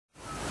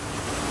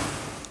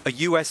A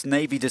US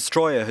Navy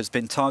destroyer has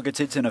been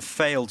targeted in a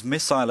failed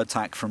missile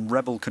attack from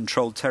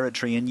rebel-controlled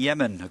territory in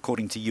Yemen,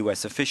 according to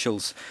US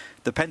officials.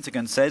 The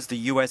Pentagon says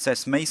the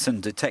USS Mason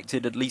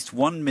detected at least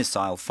one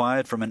missile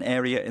fired from an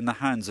area in the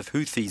hands of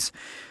Houthis.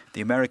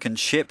 The American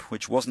ship,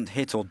 which wasn't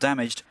hit or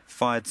damaged,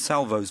 fired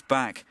salvos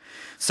back.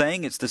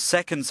 Saying it's the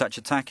second such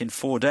attack in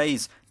 4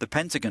 days, the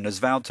Pentagon has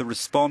vowed to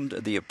respond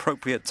at the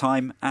appropriate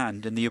time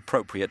and in the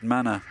appropriate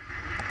manner.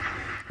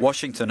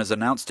 Washington has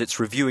announced it's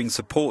reviewing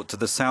support to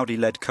the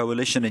Saudi-led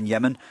coalition in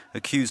Yemen,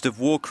 accused of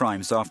war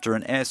crimes after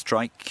an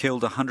airstrike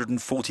killed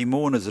 140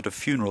 mourners at a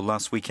funeral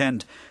last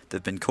weekend. There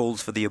have been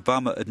calls for the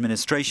Obama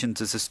administration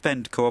to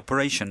suspend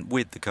cooperation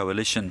with the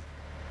coalition.